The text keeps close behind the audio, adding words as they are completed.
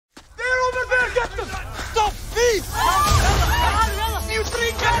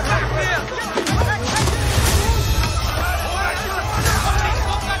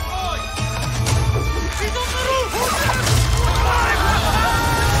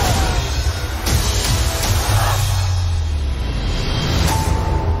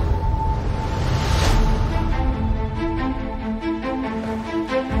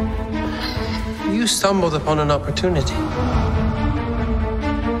stumbled upon an opportunity.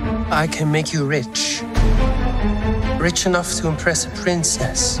 I can make you rich. Rich enough to impress a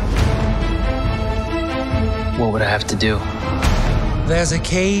princess. What would I have to do? There's a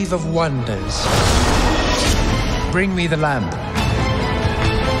cave of wonders. Bring me the lamp.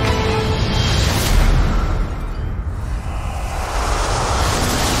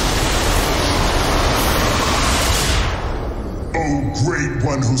 O great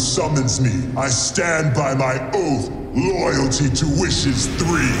one who summons me, I stand by my oath, loyalty to wishes 3.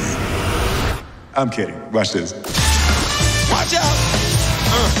 I'm kidding. Watch this. Watch out!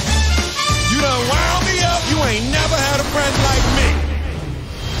 You done wound me up. You ain't never had a friend like me.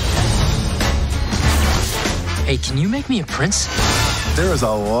 Hey, can you make me a prince? There is a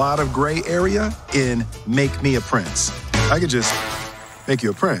lot of gray area in make me a prince. I could just make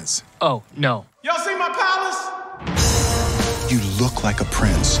you a prince. Oh, no. Y'all see my palace? You look like a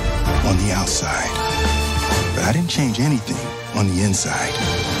prince on the outside, but I didn't change anything on the inside.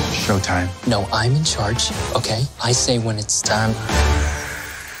 Showtime. No, I'm in charge, okay? I say when it's time.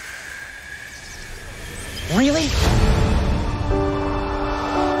 Really?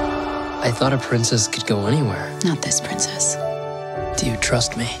 I thought a princess could go anywhere. Not this princess. Do you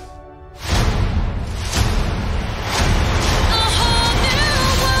trust me?